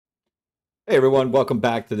Hey everyone, welcome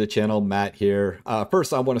back to the channel. Matt here.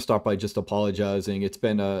 First, I want to start by just apologizing. It's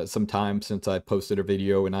been some time since I posted a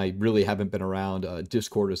video, and I really haven't been around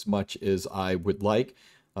Discord as much as I would like.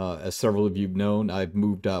 As several of you've known, I've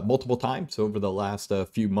moved multiple times over the last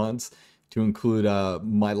few months, to include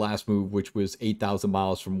my last move, which was 8,000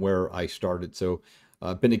 miles from where I started. So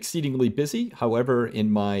I've been exceedingly busy. However, in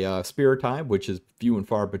my spare time, which is few and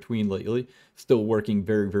far between lately, still working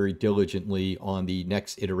very, very diligently on the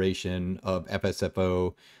next iteration of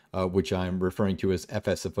FSFO, which I'm referring to as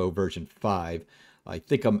FSFO version 5. I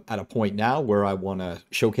think I'm at a point now where I want to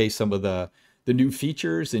showcase some of the new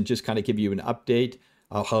features and just kind of give you an update.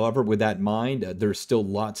 However, with that in mind, there's still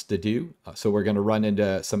lots to do. So we're going to run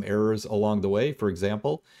into some errors along the way. For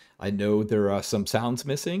example, I know there are some sounds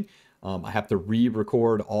missing. I have to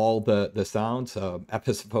re-record all the sounds.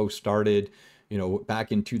 FSFO started,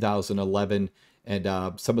 back in 2011,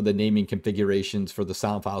 and some of the naming configurations for the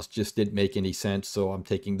sound files just didn't make any sense. So I'm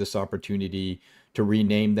taking this opportunity to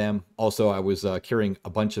rename them. Also, I was carrying a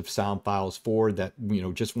bunch of sound files forward that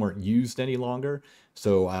just weren't used any longer.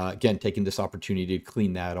 So again, taking this opportunity to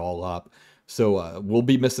clean that all up. So we'll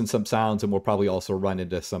be missing some sounds, and we'll probably also run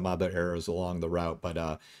into some other errors along the route.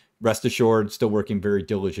 But rest assured, still working very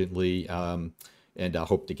diligently, and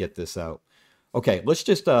hope to get this out. Okay, let's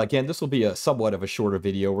just, again, this will be a somewhat of a shorter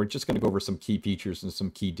video. We're just going to go over some key features and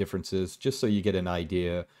some key differences, just so you get an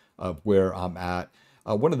idea of where I'm at.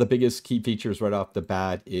 One of the biggest key features right off the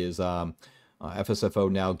bat is FSFO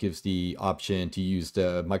now gives the option to use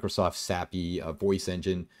the Microsoft SAPI voice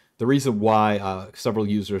engine. The reason why several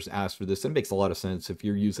users asked for this, and it makes a lot of sense if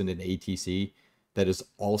you're using an ATC that is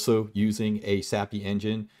also using a SAPI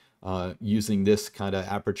engine. Using this kind of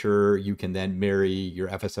aperture, you can then marry your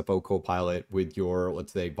FSFO copilot with your,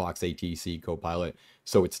 let's say, Vox ATC copilot.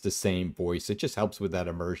 So it's the same voice. It just helps with that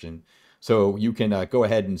immersion. So you can go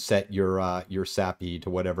ahead and set your SAPI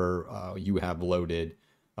to whatever you have loaded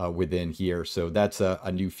within here. So that's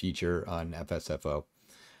a new feature on FSFO.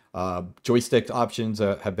 Joystick options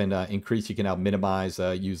have been increased. You can now minimize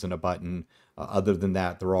using a button. Other than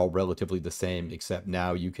that, they're all relatively the same, except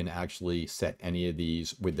now you can actually set any of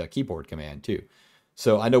these with the keyboard command too.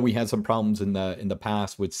 So I know we had some problems in the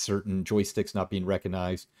past with certain joysticks not being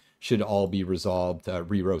recognized. Should all be resolved.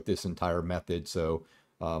 Rewrote this entire method, so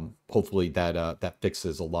hopefully that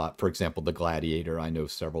fixes a lot. For example, the Gladiator, I know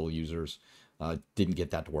several users didn't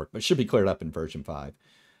get that to work, but should be cleared up in version 5.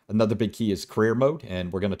 Another big key is career mode,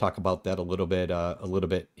 and we're going to talk about that a little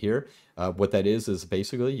bit here. What that is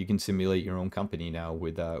basically you can simulate your own company now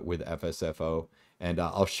with FSFO, and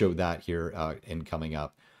I'll show that here in coming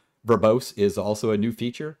up. Verbose is also a new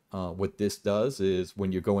feature. What this does is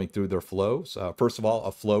when you're going through their flows, first of all,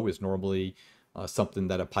 a flow is normally something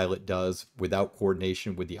that a pilot does without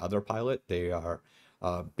coordination with the other pilot. They are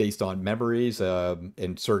based on memories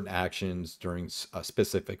and certain actions during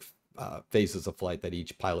specific phases of flight that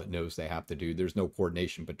each pilot knows they have to do. There's no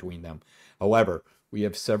coordination between them. However, we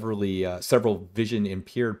have several vision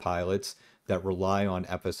impaired pilots that rely on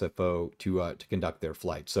FSFO to conduct their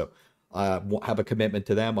flight. So I have a commitment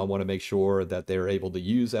to them. I want to make sure that they're able to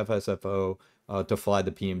use FSFO to fly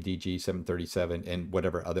the PMDG 737 and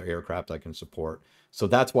whatever other aircraft I can support. So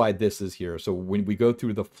that's why this is here. So when we go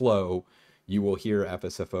through the flow, you will hear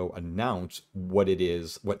FSFO announce what it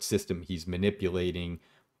is, what system he's manipulating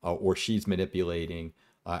or she's manipulating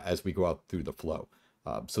as we go out through the flow.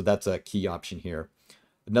 So that's a key option here.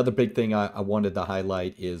 Another big thing I wanted to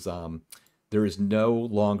highlight is there is no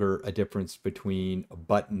longer a difference between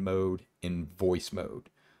button mode and voice mode.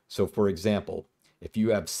 So for example, if you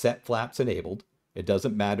have set flaps enabled, it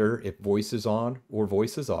doesn't matter if voice is on or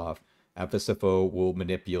voice is off, FSFO will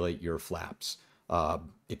manipulate your flaps.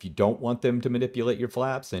 If you don't want them to manipulate your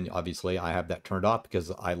flaps, and obviously I have that turned off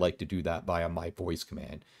because I like to do that via my voice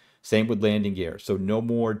command. Same with landing gear. So no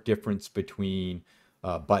more difference between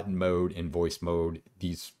button mode and voice mode.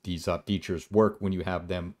 These features work when you have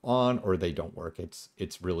them on, or they don't work.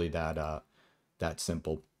 It's really that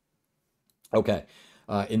simple. Okay,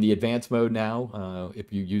 in the advanced mode now,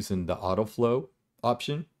 if you're using the auto flow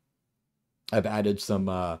option, I've added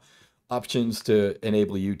some options to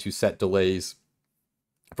enable you to set delays.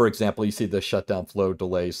 For example, you see the shutdown flow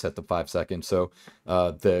delay set to 5 seconds. So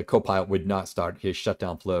the copilot would not start his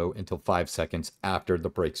shutdown flow until 5 seconds after the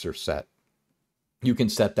brakes are set. You can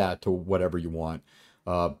set that to whatever you want.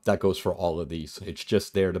 That goes for all of these. It's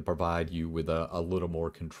just there to provide you with a little more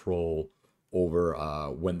control over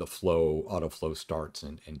when the auto flow starts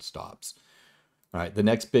and stops. All right, the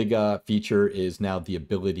next big feature is now the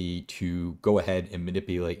ability to go ahead and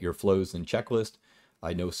manipulate your flows and checklist.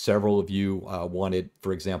 I know several of you wanted,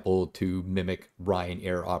 for example, to mimic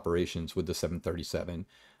Ryanair operations with the 737.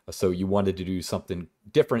 So you wanted to do something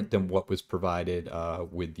different than what was provided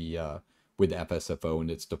with FSFO and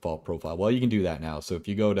its default profile. Well, you can do that now. So if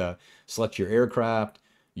you go to select your aircraft,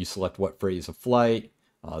 you select what phase of flight.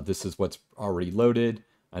 This is what's already loaded.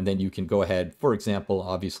 And then you can go ahead, for example,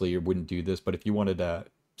 obviously you wouldn't do this, but if you wanted to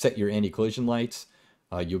set your anti-collision lights,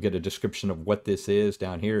 you'll get a description of what this is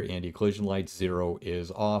down here. Anti-collision lights, 0 is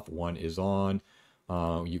off, 1 is on.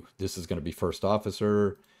 This is going to be first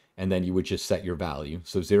officer. And then you would just set your value.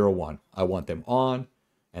 So 0, 1, I want them on.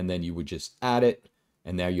 And then you would just add it.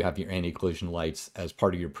 And now you have your anti-collision lights as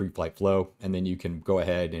part of your pre-flight flow. And then you can go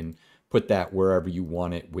ahead and put that wherever you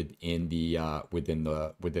want it within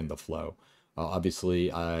the flow.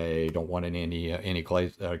 Obviously, I don't want any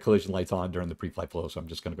collision lights on during the pre-flight flow, so I'm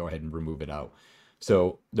just going to go ahead and remove it out.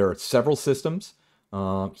 So there are several systems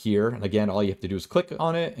here, and again, all you have to do is click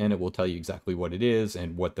on it, and it will tell you exactly what it is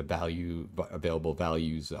and what the available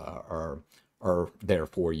values are there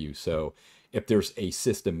for you. So if there's a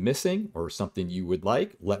system missing or something you would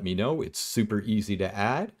like, let me know. It's super easy to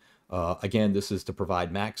add. Again, this is to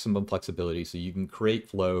provide maximum flexibility, so you can create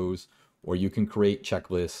flows or you can create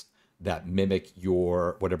checklists that mimic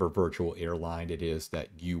your whatever virtual airline it is that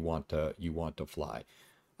you want to fly.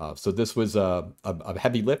 So this was a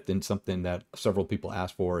heavy lift and something that several people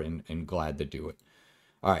asked for, and glad to do it.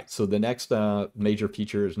 All right, so the next major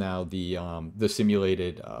feature is now the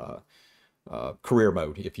simulated career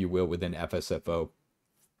mode, if you will, within FSFO.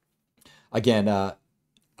 Again,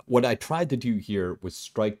 what I tried to do here was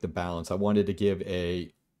strike the balance. I wanted to give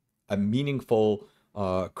a meaningful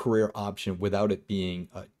career option without it being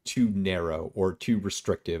too narrow or too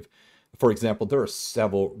restrictive. For example, there are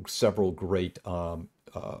several great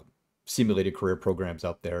simulated career programs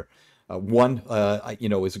out there. One,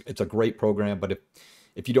 it's a great program, but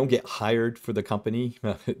if you don't get hired for the company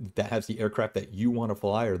that has the aircraft that you want to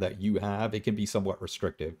fly or that you have, it can be somewhat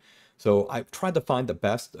restrictive. So I've tried to find the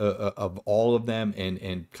best of all of them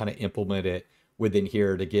and kind of implement it within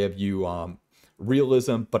here to give you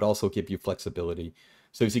realism, but also give you flexibility.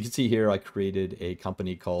 So as you can see here, I created a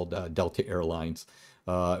company called Delta Airlines.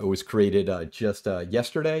 It was created just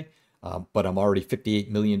yesterday, but I'm already $58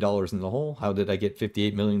 million in the hole. How did I get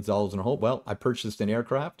 $58 million in the hole? Well, I purchased an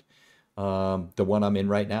aircraft, the one I'm in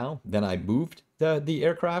right now. Then I moved the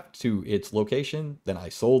aircraft to its location. Then I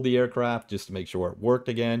sold the aircraft just to make sure it worked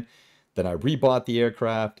again. Then I rebought the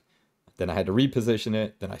aircraft. Then I had to reposition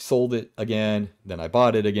it. Then I sold it again. Then I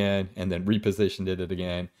bought it again, and then repositioned it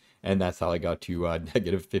again. And that's how I got to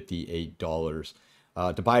negative $58.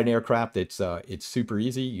 To buy an aircraft, it's super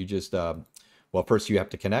easy. You just, well, first you have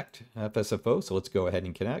to connect FSFO. So let's go ahead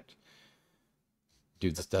and connect.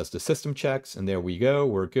 Does the system checks, and there we go.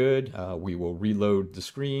 We're good. We will reload the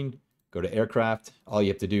screen. Go to aircraft. All you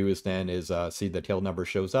have to do is see the tail number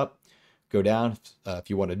shows up. Go down if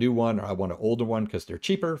you want a new one, or I want an older one because they're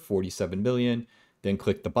cheaper, 47 million. Then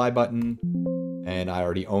click the buy button, and I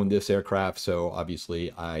already own this aircraft, so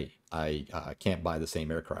obviously I can't buy the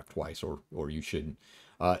same aircraft twice, or you shouldn't.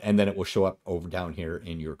 And then it will show up over down here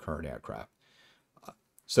in your current aircraft.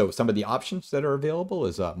 So some of the options that are available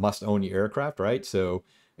is must own your aircraft, right? So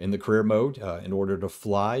in the career mode, in order to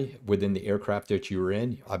fly within the aircraft that you're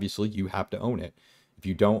in, obviously you have to own it. If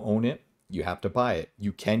you don't own it, you have to buy it.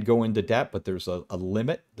 You can go into debt, but there's a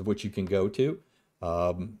limit to which you can go to.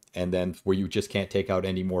 And then where you just can't take out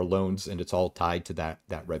any more loans, and it's all tied to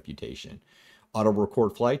that reputation. Auto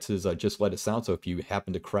record flights is just let it sound. So if you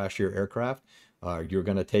happen to crash your aircraft, you're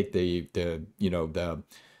going to take the $1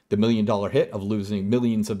 million hit of losing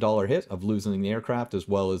millions of dollar hit of losing the aircraft, as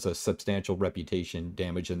well as a substantial reputation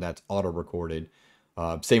damage, and that's auto recorded.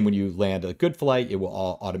 Same when you land a good flight, it will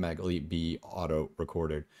all automatically be auto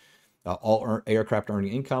recorded. All aircraft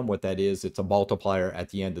earning income, what that is, it's a multiplier at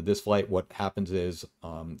the end of this flight. What happens is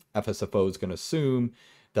FSFO is going to assume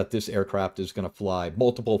that this aircraft is going to fly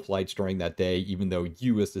multiple flights during that day, even though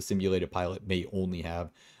you as the simulated pilot may only have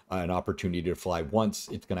an opportunity to fly once.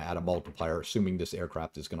 It's going to add a multiplier, assuming this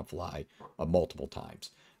aircraft is going to fly multiple times.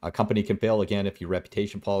 A company can fail again if your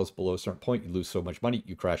reputation falls below a certain point. You lose so much money,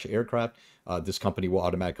 you crash an aircraft. This company will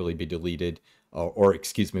automatically be deleted, or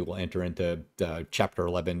excuse me, will enter into Chapter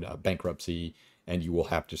 11 bankruptcy, and you will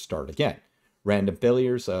have to start again. Random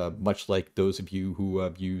failures, much like those of you who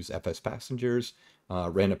have used FS Passengers,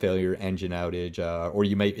 random failure, engine outage, or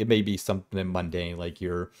it may be something mundane like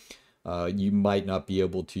you might not be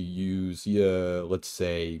able to use, let's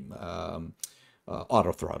say,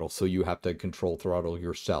 auto throttle, so you have to control throttle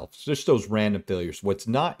yourself. So just those random failures. What's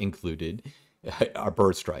not included are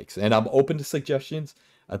bird strikes, and I'm open to suggestions.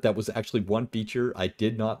 That was actually one feature I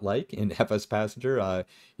did not like in FS Passenger.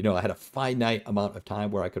 You know, I had a finite amount of time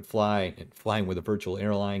where I could fly, and flying with a virtual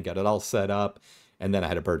airline, got it all set up, and then I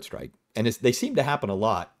had a bird strike. And they seem to happen a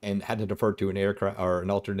lot, and had to defer to an aircraft or an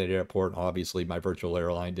alternate airport. Obviously, my virtual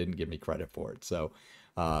airline didn't give me credit for it. So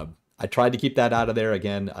I tried to keep that out of there.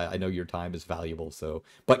 Again, I know your time is valuable, so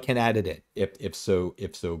but can add it in if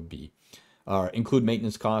so be. Include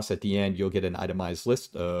maintenance costs at the end. You'll get an itemized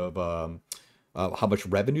list of how much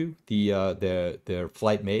revenue the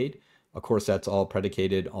flight made. Of course, that's all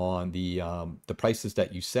predicated on the prices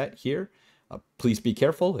that you set here. Please be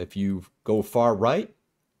careful if you go far right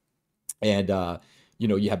and you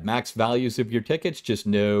know, you have max values of your tickets. Just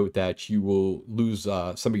know that you will lose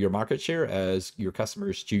some of your market share as your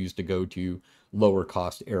customers choose to go to lower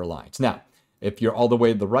cost airlines. Now, if you're all the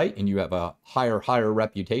way to the right and you have a higher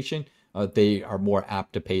reputation, they are more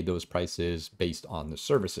apt to pay those prices based on the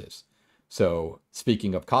services. So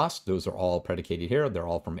speaking of cost, those are all predicated here. They're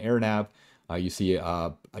all from AirNav. You see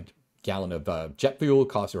a gallon of jet fuel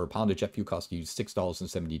costs, or a pound of jet fuel costs you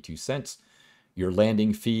 $6.72. Your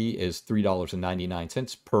landing fee is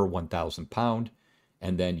 $3.99 per 1,000 pound.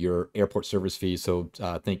 And then your airport service fee, so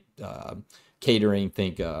think catering,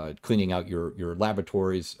 think cleaning out your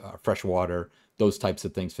laboratories, fresh water, those types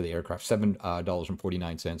of things for the aircraft,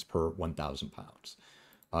 $7.49 per 1,000 pounds.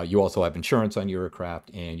 You also have insurance on your aircraft,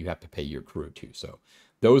 and you have to pay your crew too. So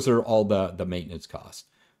those are all the maintenance costs.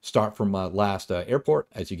 Start from last airport.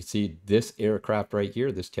 As you can see, this aircraft right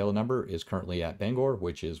here, this tail number is currently at Bangor,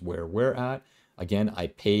 which is where we're at. Again, I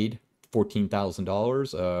paid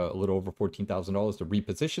 $14,000, a little over $14,000 to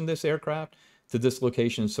reposition this aircraft to this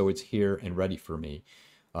location, so it's here and ready for me.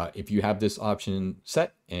 If you have this option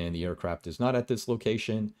set and the aircraft is not at this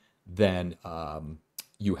location, then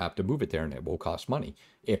you have to move it there, and it will cost money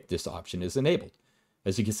if this option is enabled.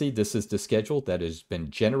 As you can see, this is the schedule that has been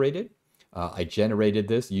generated. I generated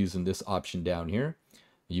this using this option down here.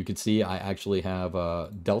 You can see I actually have a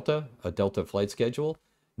Delta flight schedule.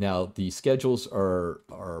 Now, the schedules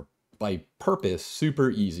are by purpose super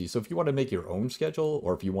easy. So if you want to make your own schedule,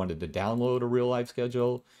 or if you wanted to download a real life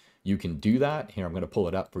schedule, you can do that. Here, I'm going to pull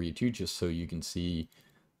it up for you too, just so you can see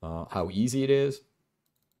how easy it is.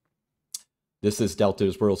 This is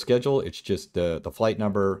Delta's world schedule. It's just the flight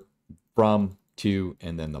number, from, to,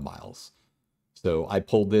 and then the miles. So I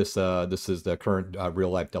pulled this. This is the current real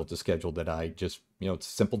life Delta schedule that I just, you know, it's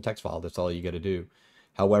a simple text file. That's all you got to do.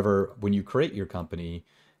 However, when you create your company,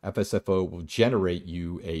 FSFO will generate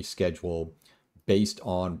you a schedule based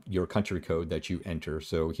on your country code that you enter.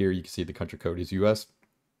 So here you can see the country code is US.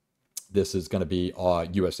 This is going to be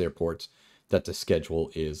US airports that the schedule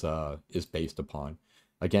is based upon.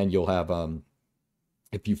 Again, you'll have,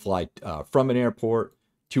 if you fly from an airport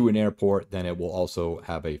to an airport, then it will also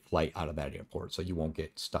have a flight out of that airport, so you won't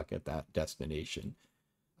get stuck at that destination.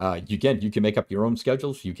 Again, you can make up your own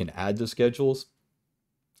schedules. You can add the schedules.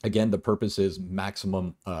 Again, the purpose is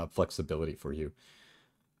maximum flexibility for you.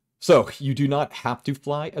 So you do not have to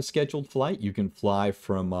fly a scheduled flight. You can fly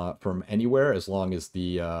from anywhere, as long as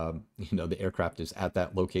the the aircraft is at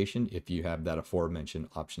that location, if you have that aforementioned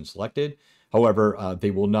option selected. However,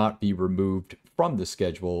 they will not be removed from the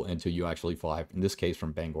schedule until you actually fly, in this case,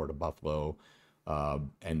 from Bangor to Buffalo,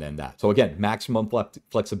 and then that. So again, maximum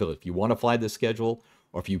flexibility. If you want to fly this schedule,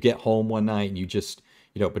 or if you get home one night and you just,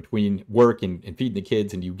 between work and feeding the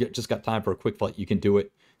kids, and you just got time for a quick flight, you can do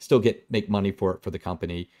it. Still make money for the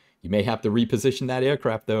company. You may have to reposition that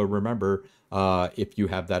aircraft, though. Remember, if you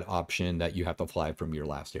have that option that you have to fly from your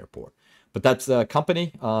last airport. But that's the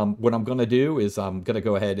company. What I'm going to do is I'm going to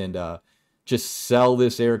go ahead and just sell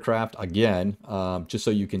this aircraft again, just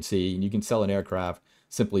so you can see. And you can sell an aircraft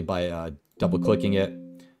simply by double-clicking it,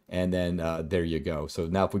 and then there you go. So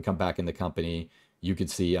now if we come back in the company, you can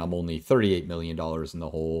see I'm only $38 million in the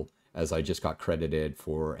hole, as I just got credited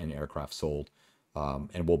for an aircraft sold.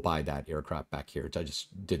 And we'll buy that aircraft back here. I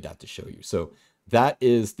just did that to show you. So that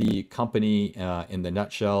is the company in the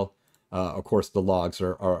nutshell. Of course, the logs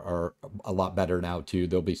are a lot better now too.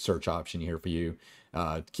 There'll be search option here for you.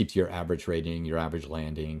 Keeps your average rating, your average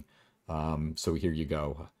landing. So here you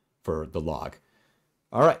go for the log.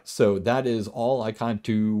 All right, so that is all I kind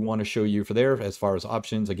of want to show you for there as far as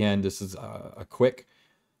options. Again, this is a quick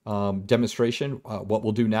demonstration. What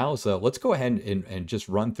we'll do now is let's go ahead and just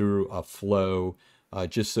run through a flow,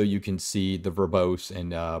 just so you can see the verbose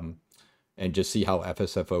and just see how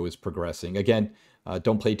FSFO is progressing. Again,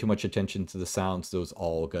 don't pay too much attention to the sounds. Those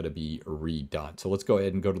all got to be redone. So let's go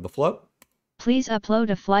ahead and go to the flow. Please upload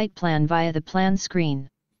a flight plan via the plan screen.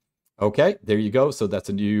 Okay, there you go. So that's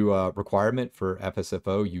a new requirement for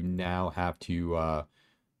FSFO. You now have to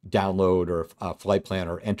download or a flight plan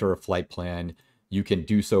or enter a flight plan, you can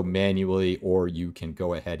do so manually, or you can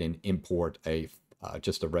go ahead and import a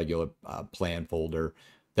just a regular plan folder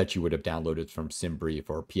that you would have downloaded from SimBrief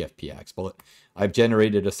or PFPX. But I've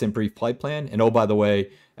generated a SimBrief flight plan, and oh, by the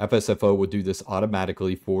way, FSFO will do this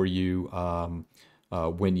automatically for you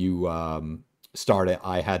when you start it.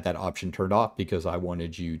 I had that option turned off because I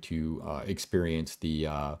wanted you to experience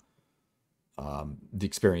the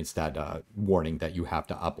experience that warning that you have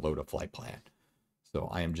to upload a flight plan. So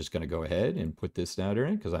I am just going to go ahead and put this down there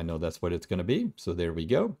because I know that's what it's going to be. So there we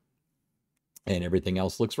go. And everything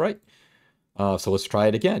else looks right. So let's try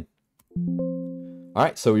it again. All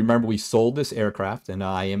right, so remember we sold this aircraft and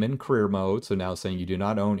I am in career mode. So now it's saying you do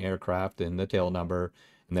not own aircraft and the tail number.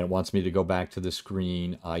 And then it wants me to go back to the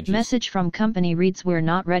screen. Message from company reads, "We're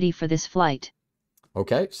not ready for this flight."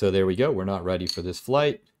 Okay, so there we go. We're not ready for this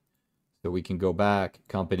flight. So we can go back,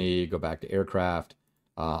 company, go back to aircraft.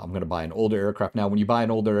 I'm going to buy an older aircraft. Now, when you buy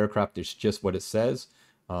an older aircraft, it's just what it says.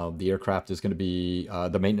 The aircraft is going to be,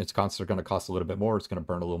 the maintenance costs are going to cost a little bit more. It's going to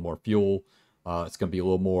burn a little more fuel. It's going to be a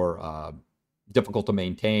little more difficult to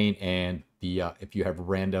maintain. And if you have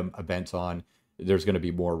random events on, there's going to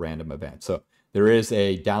be more random events. So there is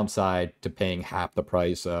a downside to paying half the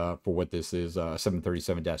price for what this is.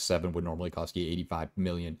 737-7 would normally cost you $85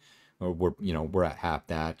 million. We're at half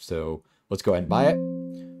that. So let's go ahead and buy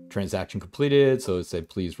it. Transaction completed. So it said,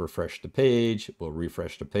 please refresh the page. We'll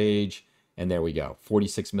refresh the page. And there we go.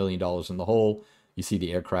 $46 million in the hole. You see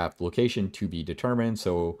the aircraft location to be determined.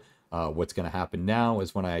 So what's going to happen now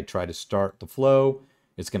is when I try to start the flow,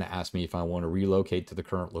 it's going to ask me if I want to relocate to the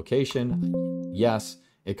current location. Yes,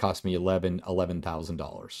 it cost me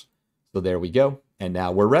 $11,000. So there we go. And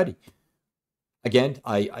now we're ready. Again,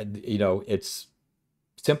 it's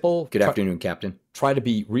simple. Good afternoon, Captain. Try to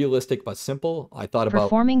be realistic but simple. I thought about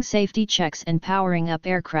performing safety checks and powering up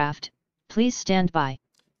aircraft. Please stand by.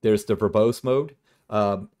 There's the verbose mode.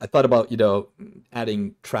 I thought about,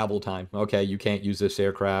 adding travel time. Okay, you can't use this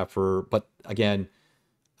aircraft but again,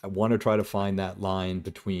 I want to try to find that line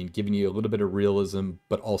between giving you a little bit of realism,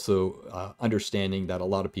 but also understanding that a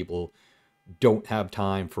lot of people don't have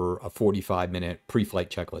time for a 45-minute pre-flight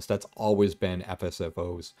checklist. That's always been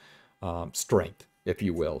FSFO's strength, if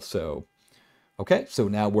you will. So, okay, so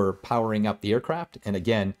now we're powering up the aircraft. And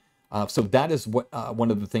again, so that is what one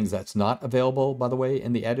of the things that's not available, by the way,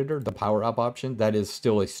 in the editor, the power up option. That is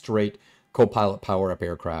still a straight Copilot power up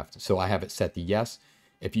aircraft. So I have it set to yes.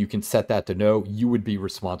 If you can set that to no, you would be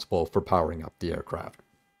responsible for powering up the aircraft.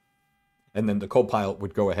 And then the Copilot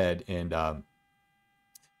would go ahead and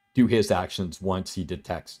do his actions once he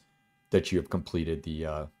detects that you have completed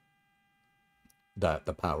the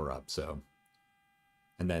power up. So,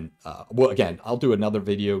 and then, well, again, I'll do another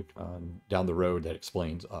video down the road that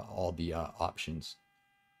explains all the options.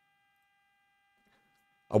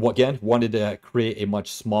 Again, wanted to create a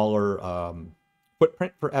much smaller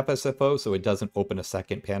footprint for FSFO, so it doesn't open a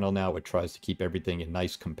second panel now. It tries to keep everything in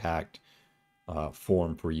nice compact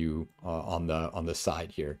form for you on the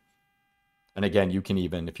side here. And again, you can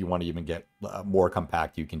even, if you want to even get more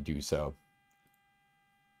compact, you can do so.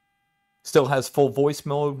 Still has full voice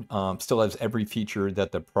mode. Still has every feature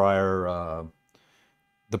that the prior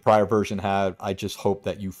version had. I just hope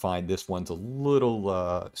that you find this one's a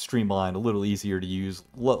little streamlined, a little easier to use.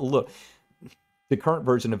 Look, the current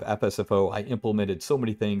version of FSFO, I implemented so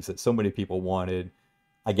many things that so many people wanted.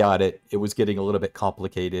 I got it. It was getting a little bit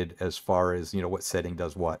complicated as far as what setting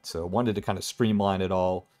does what. So I wanted to kind of streamline it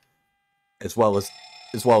all, as well as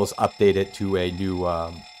update it to a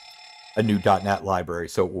new .NET library,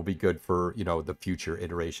 so it will be good for the future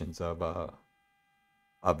iterations of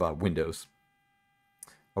Windows.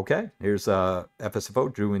 Okay, here's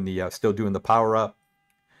FSFO doing still doing the power up.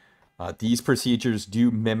 These procedures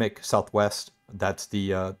do mimic Southwest. That's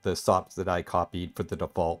the stops that I copied for the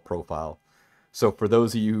default profile. So for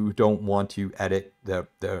those of you who don't want to edit the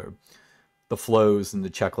flows and the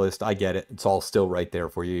checklist, I get it. It's all still right there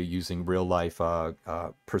for you using real life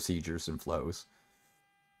procedures and flows.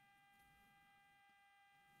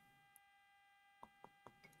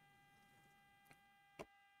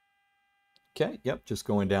 Okay, yep, just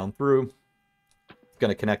going down through.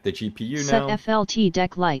 Going to connect the GPU now. Set FLT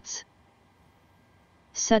deck lights.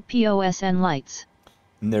 Set POSN lights.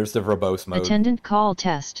 And there's the verbose mode. Attendant call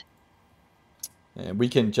test. And we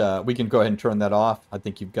can go ahead and turn that off. I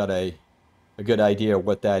think you've got a good idea of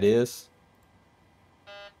what that is.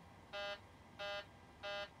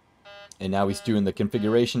 And now he's doing the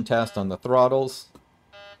configuration test on the throttles.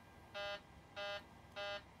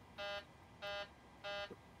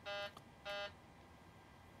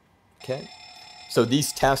 Okay. So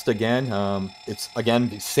these tests again, it's again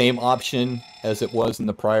the same option as it was in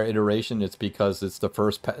the prior iteration. It's because it's the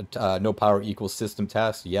first no power equals system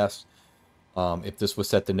test. Yes, if this was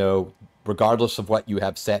set to no, regardless of what you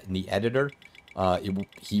have set in the editor,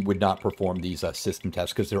 he would not perform these system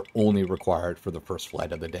tests because they're only required for the first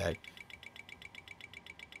flight of the day.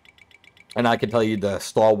 And I can tell you the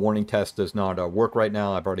stall warning test does not work right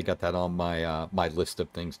now. I've already got that on my my list of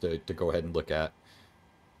things to go ahead and look at.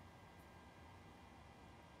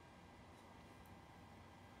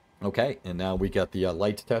 Okay, and now we got the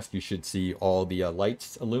lights test. You should see all the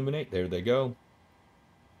lights illuminate. There they go.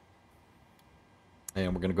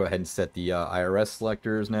 And we're going to go ahead and set the IRS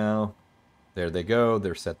selectors now. There they go.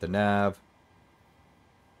 They're set to nav.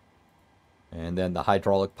 And then the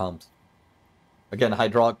hydraulic pumps. Again,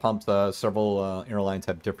 hydraulic pumps, several airlines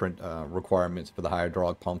have different requirements for the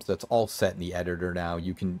hydraulic pumps. That's all set in the editor now.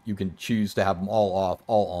 You can choose to have them all off,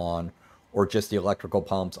 all on, or just the electrical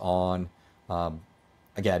pumps on.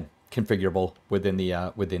 Again, configurable within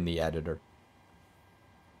the editor.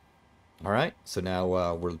 All right, so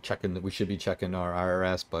now we're checking. We should be checking our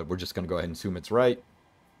IRS, but we're just going to go ahead and assume it's right.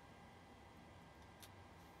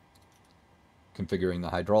 Configuring the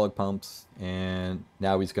hydraulic pumps, and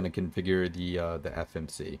now he's going to configure the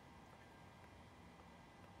FMC.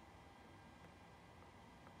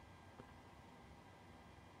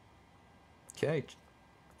 Okay,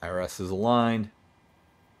 IRS is aligned.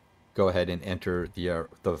 Go ahead and enter the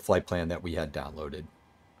flight plan that we had downloaded,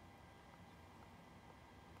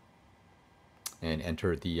 and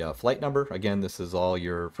enter the flight number. Again, this is all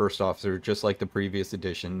your first officer, just like the previous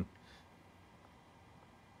edition.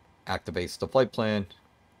 Activates the flight plan.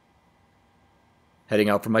 Heading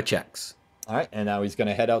out for my checks. All right, and now he's going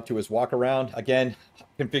to head out to his walk around. Again,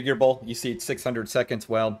 configurable. You see it's 600 seconds.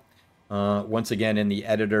 Well, once again, in the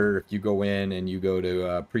editor, if you go in and you go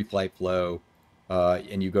to pre-flight flow,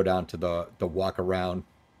 and you go down to the walk around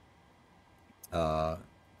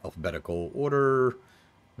alphabetical order.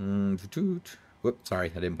 Whoops,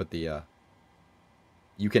 sorry, I didn't put the.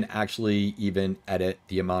 You can actually even edit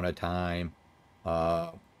the amount of time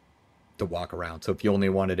to walk around. So if you only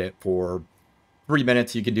wanted it for 3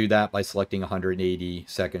 minutes, you can do that by selecting 180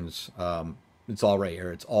 seconds. It's all right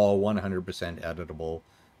here. It's all 100% editable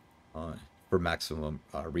for maximum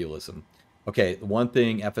realism. Okay, the one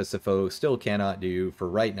thing FSFO still cannot do for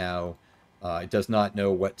right now, it does not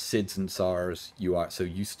know what SIDS and SARS you are. So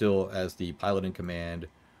you still, as the pilot in command,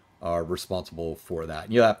 are responsible for that.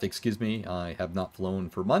 And you'll have to excuse me. I have not flown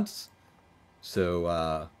for months,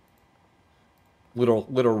 so little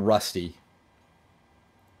rusty.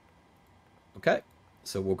 Okay,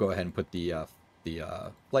 so we'll go ahead and put the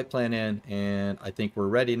flight plan in, and I think we're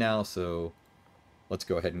ready now. So let's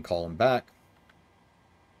go ahead and call him back.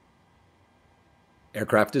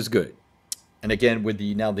 Aircraft is good. And again, with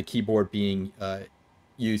the keyboard being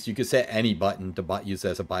used, you can set any button to use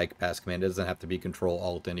as a bypass command. It doesn't have to be Control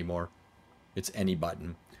Alt anymore. It's any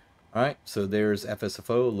button. All right, so there's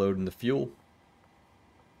FSFO loading the fuel.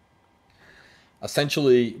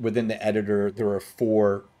 Essentially, within the editor, there are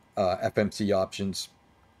 4 FMC options,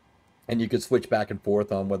 and you can switch back and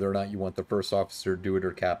forth on whether or not you want the first officer to do it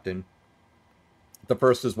or captain. The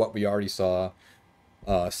first is what we already saw,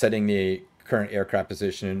 setting the current aircraft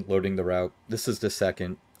position, loading the route. This is the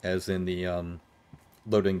second, as in the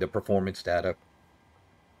loading the performance data.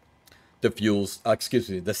 The fuels, excuse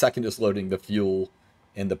me, the second is loading the fuel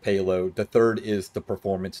and the payload. The third is the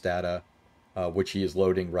performance data, which he is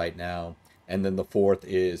loading right now. And then the fourth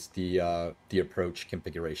is the approach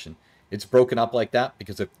configuration. It's broken up like that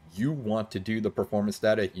because if you want to do the performance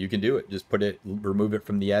data, you can do it. Just remove it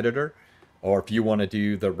from the editor. Or if you want to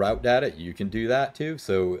do the route data, you can do that too.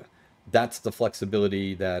 So that's the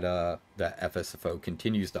flexibility that that FSFO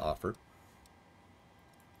continues to offer.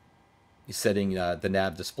 Setting the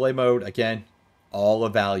nav display mode, again, all a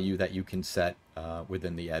value that you can set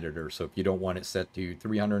within the editor. So if you don't want it set to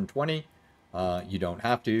 320, you don't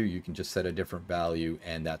have to. You can just set a different value,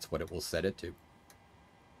 and that's what it will set it to.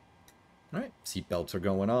 All right, seat belts are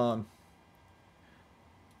going on.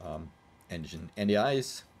 Engine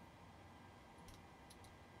NDIs.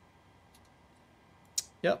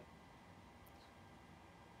 Yep.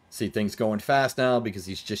 See things going fast now because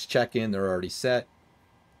he's just checking. They're already set.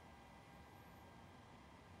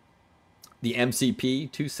 The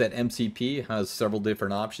MCP, to set MCP, has several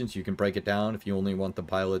different options. You can break it down if you only want the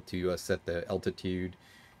pilot to set the altitude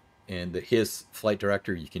and his flight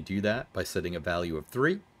director. You can do that by setting a value of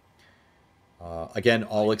 3. Again,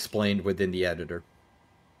 all explained within the editor.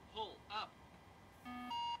 Pull up.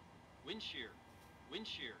 Wind shear. Wind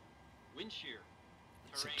shear. Wind shear.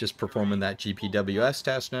 So just performing that GPWS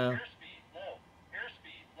test now.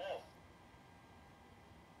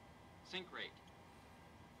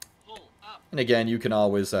 And again, you can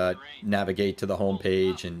always navigate to the home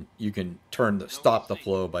page, and you can stop the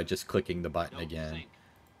flow by just clicking the button again.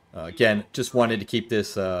 Again, just wanted to keep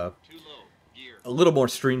this a little more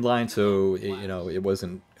streamlined, so it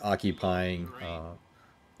wasn't occupying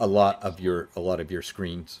a lot of your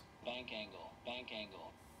screens. Bank angle.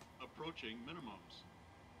 Approaching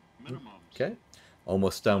minimums. Okay,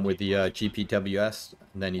 almost done with the GPWS,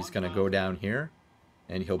 and then he's going to go down here,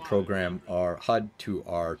 and he'll program our HUD to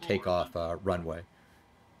our takeoff runway.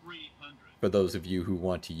 300. For those of you who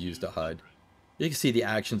want to use the HUD, you can see the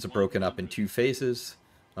actions are broken up in 2 phases.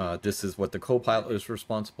 This is what the copilot is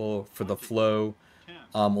responsible for. The flow,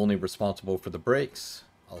 I'm only responsible for the brakes.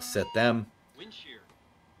 I'll set them. Wind shear.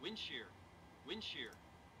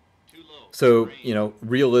 Too low. So,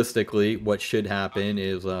 realistically, what should happen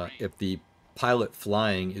is if the pilot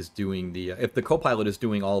flying is doing if the copilot is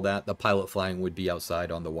doing all that, the pilot flying would be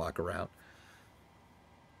outside on the walk around.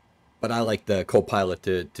 But I like the copilot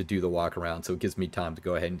to do the walk around, so it gives me time to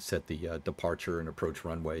go ahead and set the departure and approach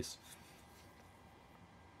runways.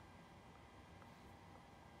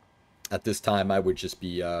 At this time, I would just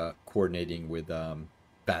be coordinating with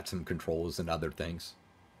VATSIM controls and other things.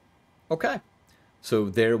 Okay, so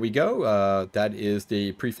there we go. That is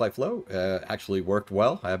the pre-flight flow. Actually worked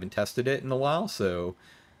well. I haven't tested it in a while, so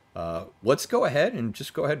let's go ahead and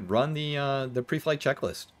run the pre-flight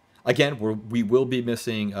checklist. Again, we will be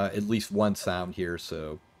missing at least one sound here,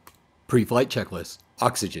 so pre-flight checklist.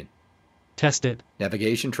 Oxygen. Tested.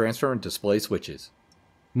 Navigation, transfer, and display switches.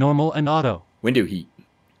 Normal and auto. Window heat.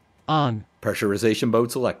 On. Pressurization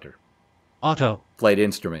mode selector. Auto. Flight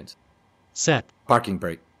instruments. Set. Parking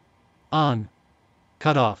brake. On.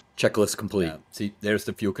 Cut off. Checklist complete. Yeah. See, there's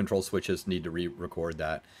the fuel control switches. Need to re-record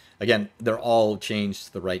that. Again, they're all changed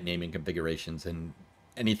to the right naming configurations, and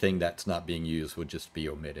anything that's not being used would just be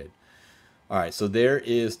omitted. All right, so there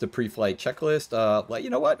is the pre-flight checklist. You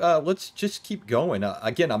know what? Let's just keep going.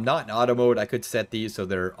 Again, I'm not in auto mode. I could set these so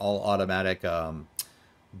they're all automatic.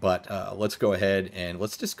 But let's go ahead and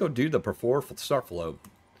let's just go do the before start flow.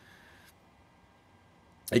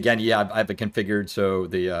 Again, yeah, I have it configured so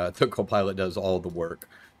the copilot does all the work.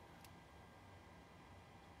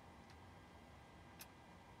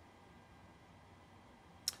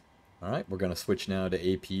 All right, we're going to switch now to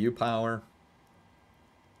APU power.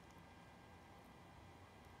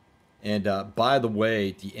 And by the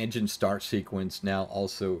way, the engine start sequence now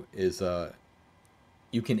also is,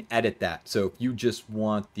 you can edit that. So if you just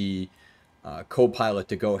want the copilot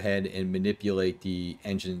to go ahead and manipulate the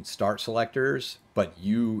engine start selectors, but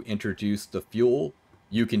you introduce the fuel,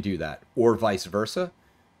 you can do that. Or vice versa.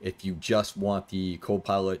 If you just want the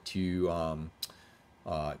copilot to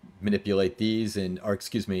manipulate these,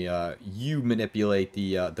 you manipulate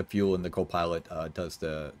the fuel and the copilot does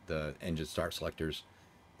the engine start selectors.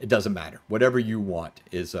 It doesn't matter. Whatever you want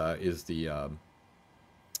is the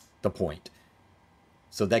point.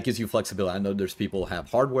 So that gives you flexibility. I know there's people who have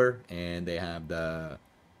hardware and they have the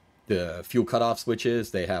fuel cutoff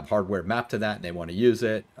switches. They have hardware mapped to that and they want to use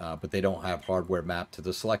it, but they don't have hardware mapped to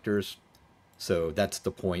the selectors. So that's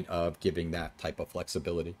the point of giving that type of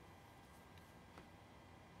flexibility.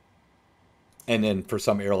 And then for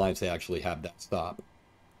some airlines, they actually have that stop.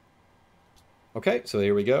 Okay, so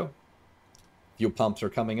here we go. Fuel pumps are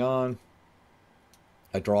coming on.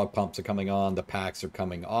 Hydraulic pumps are coming on. The packs are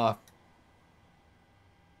coming off.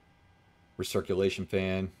 Recirculation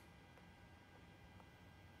fan.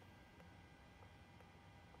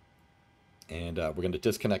 And we're going to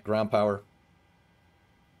disconnect ground power.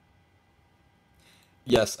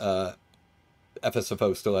 Yes,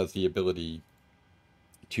 FSFO still has the ability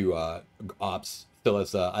to ops. Still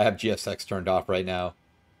has, I have GSX turned off right now.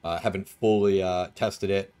 Haven't fully tested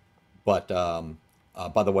it. But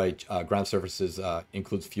by the way, ground services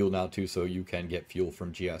includes fuel now too, so you can get fuel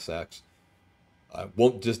from GSX.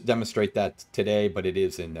 Won't just demonstrate that today, but it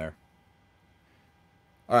is in there.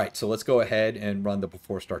 All right, so let's go ahead and run the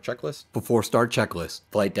before start checklist. Before start checklist.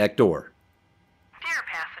 Flight deck door. Dear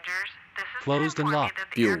passengers, this is Closed to and inform you locked. that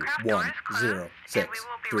the Fuel aircraft door is closed, and we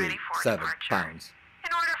will be ready for 106.37 departure. pounds.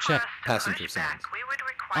 In order for Check. us to Passenger push back, sounds. we would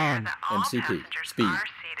require On. that all MCP. passengers Speed. are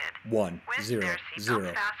seated 100. with their seatbelts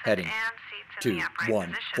fastened Heading. and seats in the upright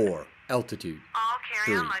position. 214. Altitude. All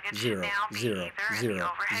carry-on luggage should 30, now be either in the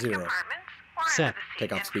overhead 0, compartments or Set. under the seat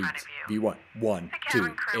Takeoff in speeds. front of you. V1, 1, The 2,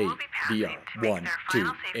 cabin crew will 8, be passing VR, to make 1, their 2,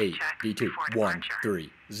 final safety 8, checks V2, before 1, departure.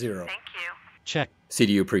 3, 0. Thank you. Check.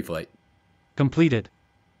 CDU pre-flight. Completed.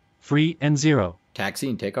 Free and 0. Taxi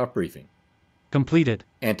and takeoff briefing. Completed.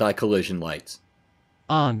 Anti-collision lights.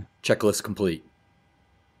 On. Checklist complete.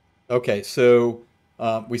 Okay, so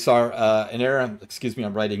we saw an error. Excuse me,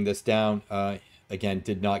 I'm writing this down. again,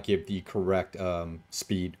 did not give the correct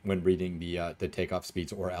speed when reading the takeoff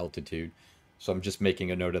speeds or altitude. So I'm just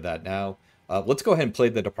making a note of that now. Let's go ahead and play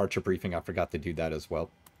the departure briefing. I forgot to do that as well.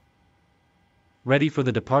 Ready for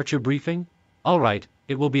the departure briefing? Alright,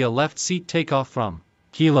 it will be a left seat takeoff from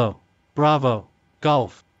Kilo, Bravo,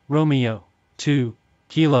 Golf, Romeo, 2,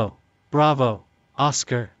 Kilo, Bravo,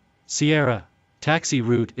 Oscar, Sierra. Taxi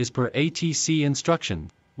route is per ATC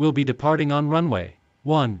instruction. We'll be departing on runway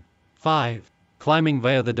 15, climbing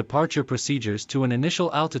via the departure procedures to an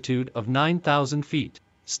initial altitude of 9,000 feet.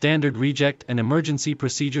 Standard reject and emergency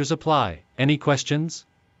procedures apply. Any questions?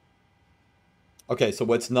 Okay, so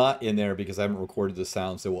what's not in there, because I haven't recorded the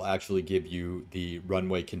sounds, it will actually give you the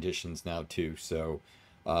runway conditions now too. So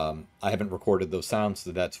I haven't recorded those sounds,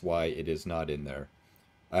 so that's why it is not in there.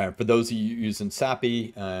 For those of you using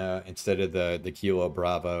SAPI, instead of the Kilo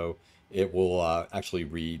Bravo, it will actually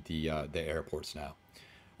read the airports now.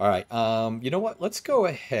 All right, you know what? Let's go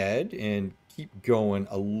ahead and keep going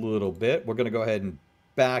a little bit. We're going to go ahead and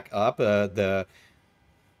back up. The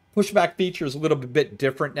pushback feature is a little bit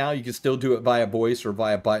different now. You can still do it via voice or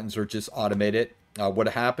via buttons or just automate it. What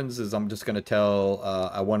happens is I'm just going to tell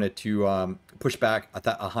I wanted to push back,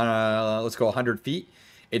 let's go 100 feet.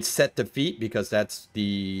 It's set to feet because that's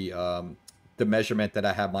the measurement that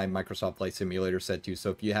I have my Microsoft Flight Simulator set to. So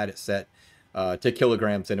if you had it set to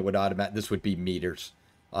kilograms, then it would automatic. This would be meters.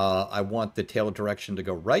 I want the tail direction to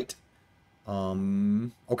go right.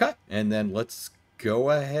 Okay, and then let's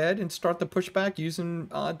go ahead and start the pushback using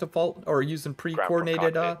default or using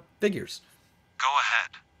pre-coordinated figures. Go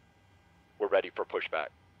ahead. We're ready for pushback.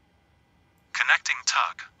 Connecting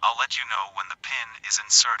tug. I'll let you know when the pin is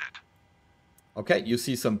inserted. Okay, you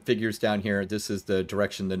see some figures down here. This is the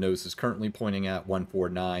direction the nose is currently pointing at,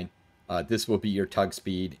 149. This will be your tug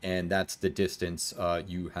speed, and that's the distance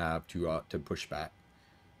you have to push back.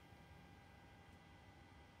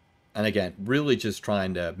 And again, really just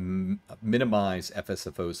trying to minimize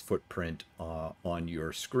FSFO's footprint on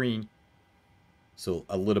your screen. So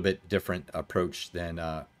a little bit different approach than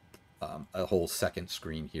a whole second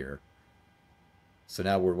screen here. So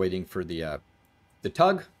now we're waiting for the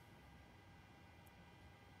tug.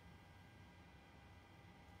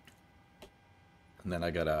 And then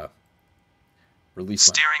I gotta release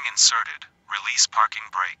Steering inserted. Release parking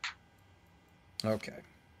brake. Okay.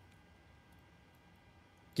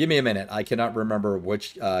 Give me a minute. I cannot remember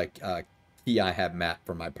which key I have mapped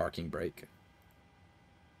for my parking brake.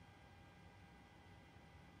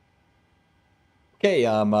 Okay,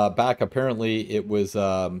 I'm back. Apparently it was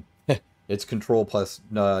it's control plus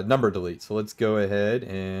number delete. So let's go ahead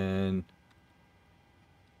and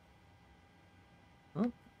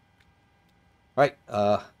all right.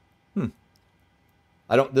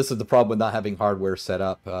 I don't. This is the problem with not having hardware set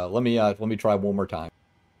up. Let me try one more time.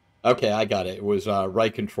 Okay, I got it. It was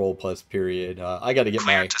right control plus period. I got to get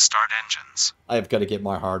Clear to start engines. I've got to get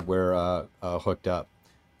my hardware hooked up.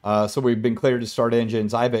 So we've been cleared to start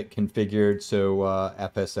engines. I have it configured, so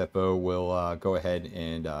FSFO will go ahead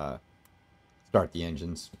and start the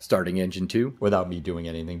engines. Starting engine 2 without me doing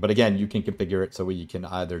anything. But again, you can configure it so you can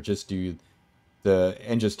either just do the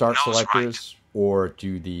engine start Nose selectors or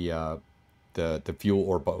do the fuel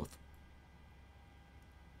or both.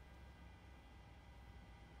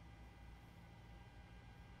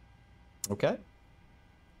 Okay.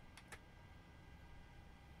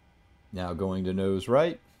 Now going to nose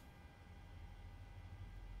right.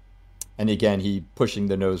 And again, he pushing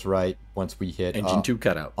the nose right once we hit Engine 2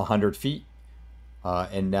 cutout. 100 feet.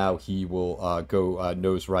 And now he will go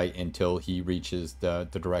nose right until he reaches the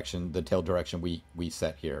direction, the tail direction we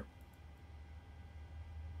set here.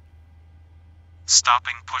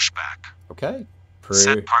 Stopping pushback. Okay.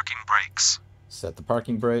 Set parking brakes. Set the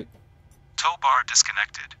parking brake. Tow bar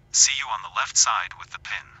disconnected. See you on the left side with the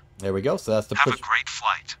pin. There we go. So that's the Have a great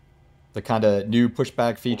flight. The kind of new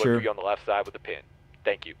pushback We'll feature. look for you on the left side with the pin.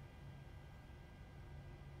 Thank you.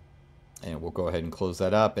 And we'll go ahead and close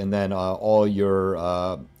that up. And then all your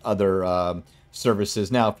other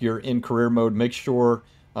services. Now, if you're in career mode, make sure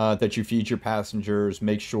that you feed your passengers.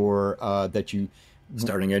 Make sure that you...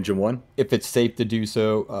 Starting engine 1. If it's safe to do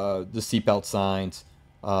so, the seatbelt signs,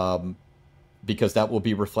 because that will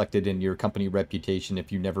be reflected in your company reputation if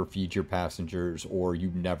you never feed your passengers or you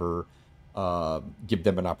never give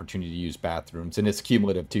them an opportunity to use bathrooms. And it's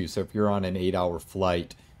cumulative too. So if you're on an 8-hour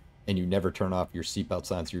flight and you never turn off your seatbelt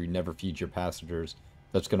signs or you never feed your passengers,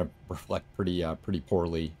 that's going to reflect pretty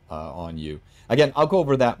poorly on you. Again, I'll go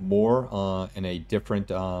over that more in a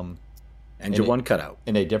different engine 1 cutout.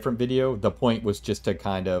 In a different video. The point was just to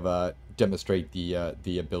kind of demonstrate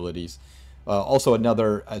the abilities. Also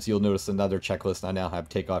another, as you'll notice, another checklist. I now have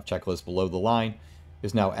takeoff checklist below the line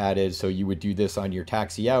is now added. So you would do this on your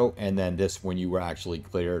taxi out, and then this when you were actually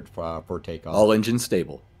cleared for takeoff. All engines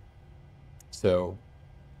stable. So,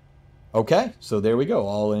 okay, so there we go.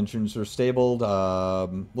 All engines are stabled.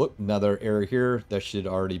 Look, another error here. That should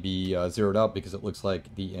already be zeroed out because it looks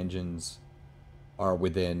like the engines are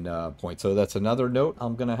within point. So that's another note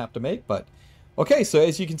I'm going to have to make. But okay, so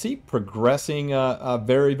as you can see, progressing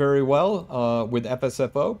very, very well with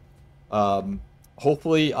FSFO.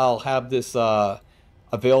 Hopefully I'll have this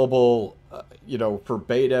available, for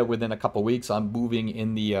beta within a couple weeks. I'm moving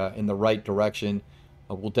in the right direction.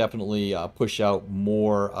 We'll definitely push out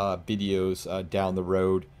more videos down the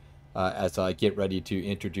road as I get ready to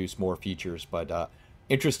introduce more features. But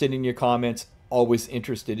interested in your comments, always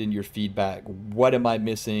interested in your feedback. What am I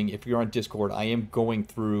missing? If you're on Discord, I am going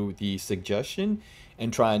through the suggestion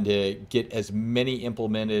and trying to get as many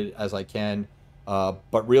implemented as I can.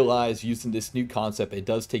 But realize using this new concept, it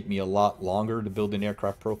does take me a lot longer to build an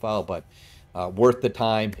aircraft profile, but worth the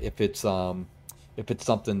time if it's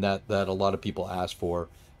something that a lot of people ask for.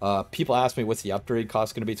 People ask me what's the upgrade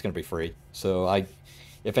cost going to be. It's going to be free. So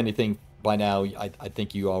if anything, by now, I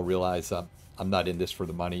think you all realize I'm not in this for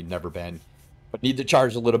the money, never been. But need to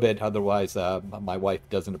charge a little bit, otherwise my wife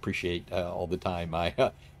doesn't appreciate all the time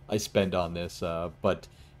I spend on this. But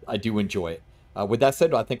I do enjoy it. With that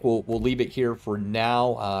said, I think we'll leave it here for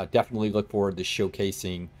now. Definitely look forward to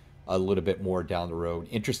showcasing a little bit more down the road.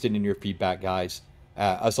 Interested in your feedback, guys.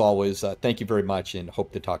 As always, thank you very much and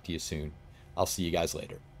hope to talk to you soon. I'll see you guys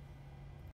later.